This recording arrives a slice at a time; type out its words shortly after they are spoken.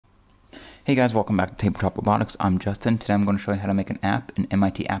Hey guys, welcome back to Tabletop Robotics. I'm Justin. Today I'm going to show you how to make an app in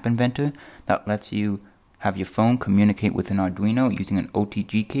MIT App Inventor that lets you have your phone communicate with an Arduino using an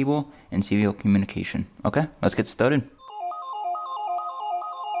OTG cable and serial communication. Okay, let's get started.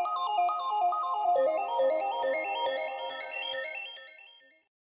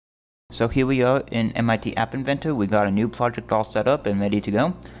 So here we are in MIT App Inventor. We got a new project all set up and ready to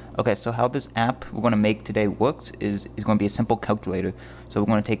go. Okay, so how this app we're going to make today works is going to be a simple calculator. So we're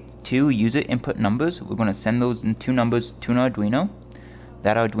going to take two user input numbers. We're going to send those two numbers to an Arduino.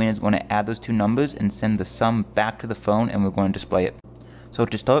 That Arduino is going to add those two numbers and send the sum back to the phone, and we're going to display it. So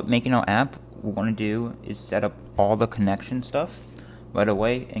to start making our app, what we're going to do is set up all the connection stuff right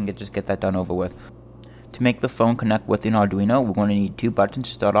away and just get that done over with. To make the phone connect with an Arduino, we're going to need two buttons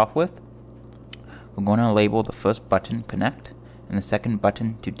to start off with. We're going to label the first button connect and the second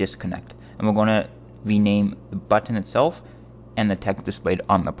button to disconnect, and we're going to rename the button itself and the text displayed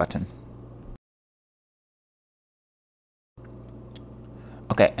on the button.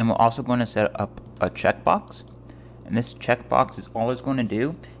 Okay, and we're also going to set up a checkbox, and this checkbox is all it's going to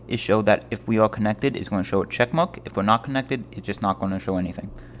do is show that if we are connected, it's going to show a check mark. If we're not connected, it's just not going to show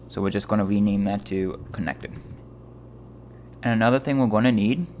anything. So we're just going to rename that to connected. And another thing we're going to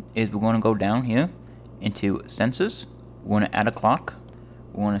need is we're going to go down here into sensors. We're going to add a clock.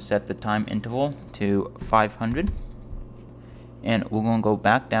 We're going to set the time interval to 500. And we're going to go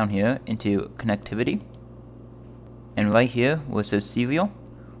back down here into connectivity. And right here where it says serial,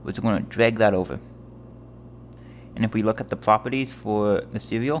 we're just going to drag that over. And if we look at the properties for the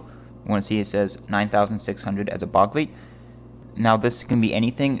serial, we're going to see it says 9600 as a baud rate. Now this can be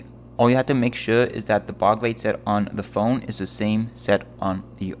anything. All you have to make sure is that the baud rate set on the phone is the same set on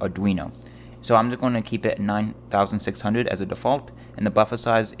the Arduino. So I'm just going to keep it at 9600 as a default, and the buffer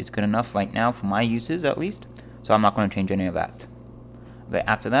size is good enough right now for my uses at least, so I'm not going to change any of that. Okay,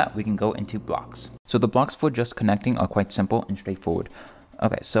 after that we can go into blocks. So the blocks for just connecting are quite simple and straightforward.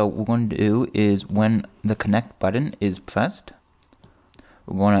 Okay, so what we're going to do is when the connect button is pressed,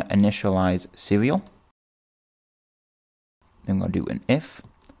 we're going to initialize serial. Then we're going to do an if,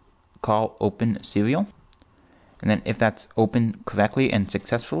 call open serial, and then if that's open correctly and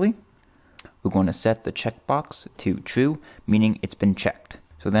successfully, we're going to set the checkbox to true, meaning it's been checked.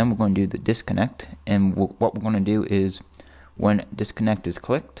 So then we're going to do the disconnect, and what we're going to do is when disconnect is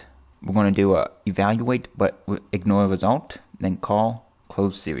clicked, we're going to do a evaluate but ignore result, then call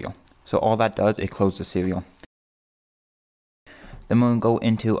close serial. So all that does is close the serial. Then we're going to go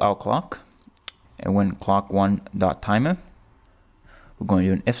into our clock, and when clock1.timer, we're going to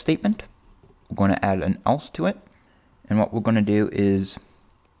do an if statement. We're going to add an else to it, and what we're going to do is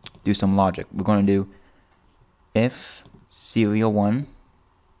do some logic. We're going to do if serial 1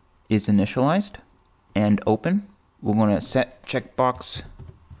 is initialized and open, we're going to set checkbox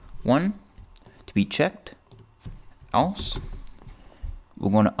 1 to be checked, else we're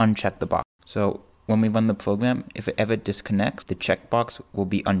going to uncheck the box. So when we run the program, if it ever disconnects, the checkbox will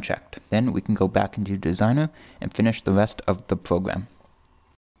be unchecked. Then we can go back into Designer and finish the rest of the program.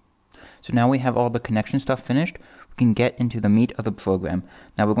 So now we have all the connection stuff finished, we can get into the meat of the program.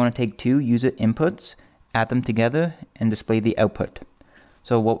 Now we're going to take two user inputs, add them together, and display the output.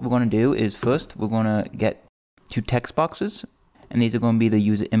 So what we're going to do is first we're going to get two text boxes, and these are going to be the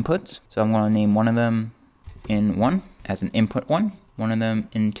user inputs. So I'm going to name one of them in 1 as an input 1, one of them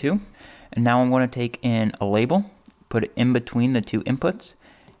in 2. And now I'm going to take in a label, put it in between the two inputs,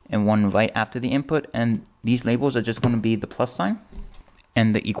 and one right after the input, and these labels are just going to be the plus sign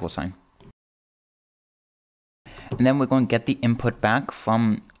and the equal sign. And then we're going to get the input back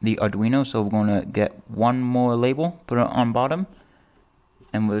from the Arduino, so we're going to get one more label, put it on bottom,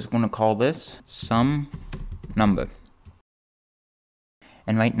 and we're just going to call this sum number.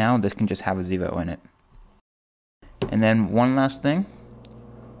 And right now this can just have a 0 in it. And then one last thing,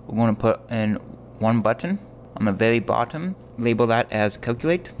 we're going to put in one button on the very bottom, label that as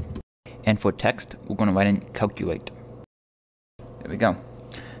calculate, and for text we're going to write in calculate. There we go.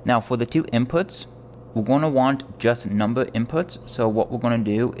 Now for the two inputs, we're going to want just number inputs. So what we're going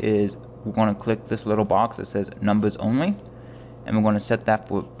to do is we're going to click this little box that says numbers only, and we're going to set that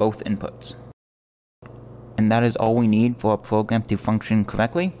for both inputs. And that is all we need for our program to function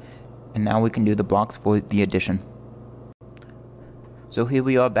correctly. And now we can do the blocks for the addition. So here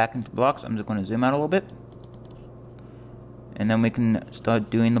we are back into blocks. I'm just going to zoom out a little bit, and then we can start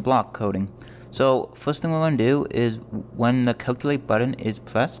doing the block coding. So first thing we're going to do is when the calculate button is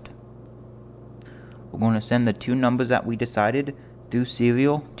pressed, we're going to send the two numbers that we decided through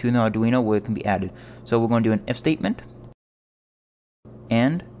serial to the Arduino where it can be added. So we're going to do an if statement,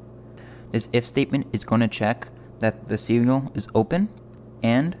 and this if statement is going to check that the serial is open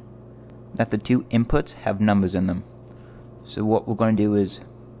and that the two inputs have numbers in them. So what we're going to do is,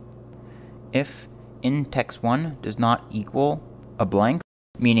 if in text 1 does not equal a blank,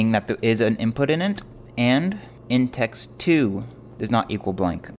 meaning that there is an input in it, and in text 2 does not equal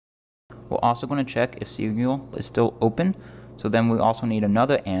blank. We're also going to check if serial is still open, so then we also need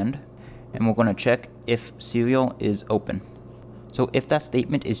another and we're going to check if serial is open. So if that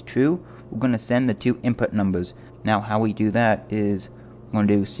statement is true, we're going to send the two input numbers. Now how we do that is we're going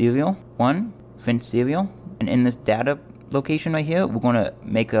to do serial 1, print serial, and in this data location right here, we're going to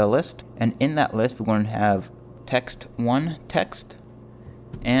make a list, and in that list we're going to have text 1 text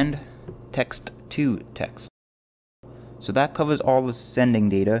and text 2 text. So that covers all the sending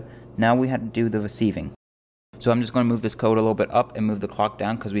data. Now we have to do the receiving. So I'm just going to move this code a little bit up and move the clock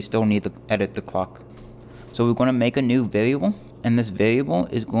down because we still need to edit the clock. So we're going to make a new variable, and this variable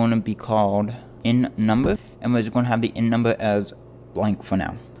is going to be called in number, and we're just going to have the in number as blank for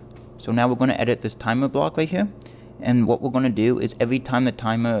now. So now we're going to edit this timer block right here, and what we're going to do is every time the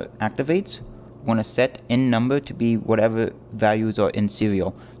timer activates, we're going to set in number to be whatever values are in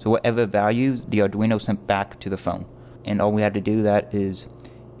serial. So whatever values the Arduino sent back to the phone. And all we have to do that is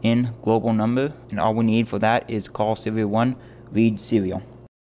in global number, and all we need for that is call serial 1 read serial.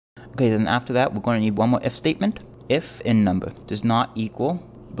 Okay, then after that we're going to need one more if statement. If in number does not equal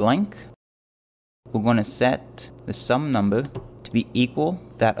blank, we're going to set the sum number to be equal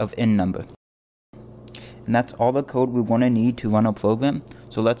that of in number. And that's all the code we're going to need to run our program.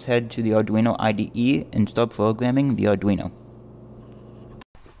 So let's head to the Arduino IDE and start programming the Arduino.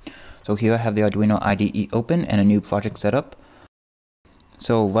 So here I have the Arduino IDE open and a new project setup.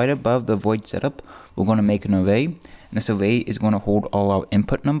 So right above the void setup, we're going to make an array. And this array is going to hold all our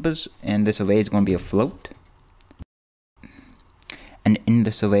input numbers, and this array is going to be a float. And in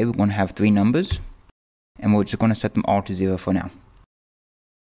this array we're going to have 3 numbers, and we're just going to set them all to 0 for now.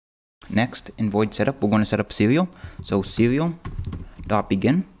 Next, in void setup, we're going to set up serial. So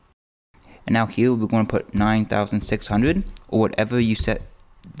serial.begin. And now here we're going to put 9600, or whatever you set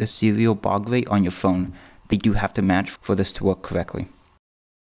the serial baud rate on your phone. They do have to match for this to work correctly.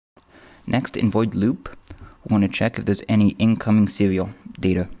 Next, in void loop, we're going to check if there's any incoming serial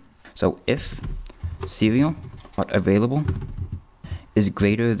data. So if serial.available is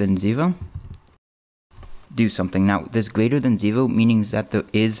greater than 0, do something. Now this greater than 0 meaning that there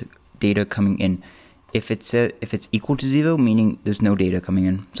is data coming in. If it's equal to 0, meaning there's no data coming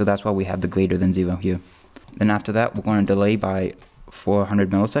in. So that's why we have the greater than 0 here. Then after that, we're going to delay by 400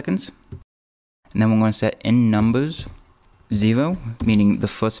 milliseconds. And then we're going to set in numbers 0, meaning the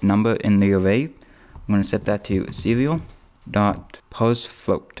first number in the array. I'm going to set that to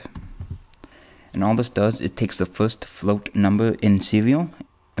serial.parseFloat. And all this does is takes the first float number in serial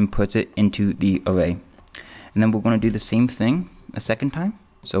and puts it into the array. And then we're going to do the same thing a second time.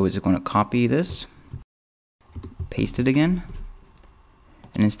 So we're just going to copy this, paste it again,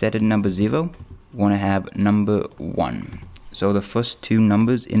 and instead of number 0, we want to have number 1. So the first 2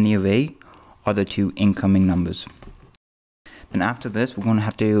 numbers in the array are the 2 incoming numbers. Then after this, we're going to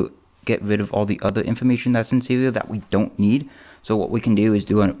have to get rid of all the other information that's in serial that we don't need. So what we can do is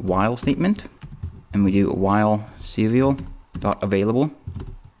do a while statement, and we do a while serial.available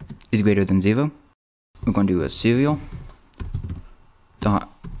is greater than 0. We're going to do a serial.read,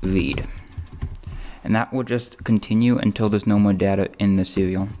 and that will just continue until there's no more data in the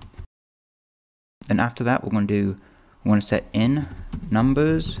serial. Then after that, we're going to set in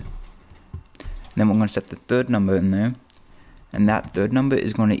numbers, and then we're going to set the third number in there, and that third number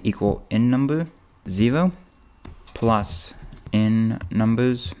is going to equal in number 0 plus in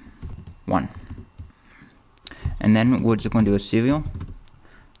numbers 1. And then we're just going to do a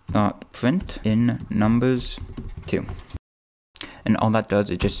serial.print in numbers 2. And all that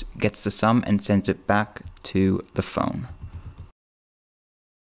does is just gets the sum and sends it back to the phone.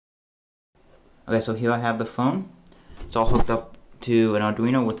 Okay, so here I have the phone. It's all hooked up to an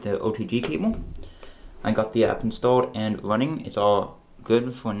Arduino with the OTG cable. I got the app installed and running. It's all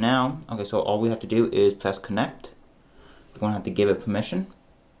good for now. Okay, so all we have to do is press connect. We're going to have to give it permission.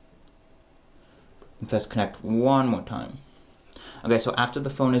 And press connect one more time. Okay, so after the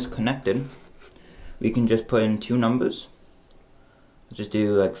phone is connected, we can just put in 2 numbers. Let's just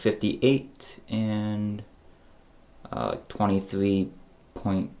do like 58 and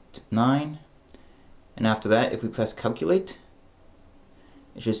 23.9. And after that, if we press calculate,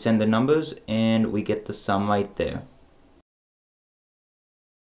 it should send the numbers and we get the sum right there.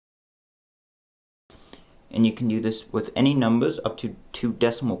 And you can do this with any numbers up to 2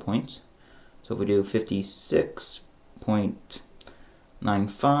 decimal points. So if we do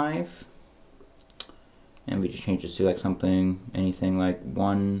 56.95, and we just change it to like something, anything like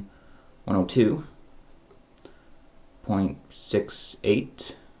 1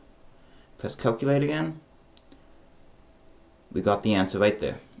 102.68. Press calculate again. We got the answer right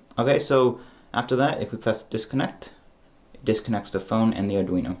there. Okay, so after that, if we press disconnect, it disconnects the phone and the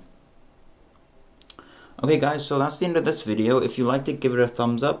Arduino. Okay guys, so that's the end of this video. If you liked it, give it a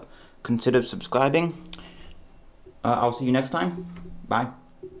thumbs up. Consider subscribing. I'll see you next time. Bye.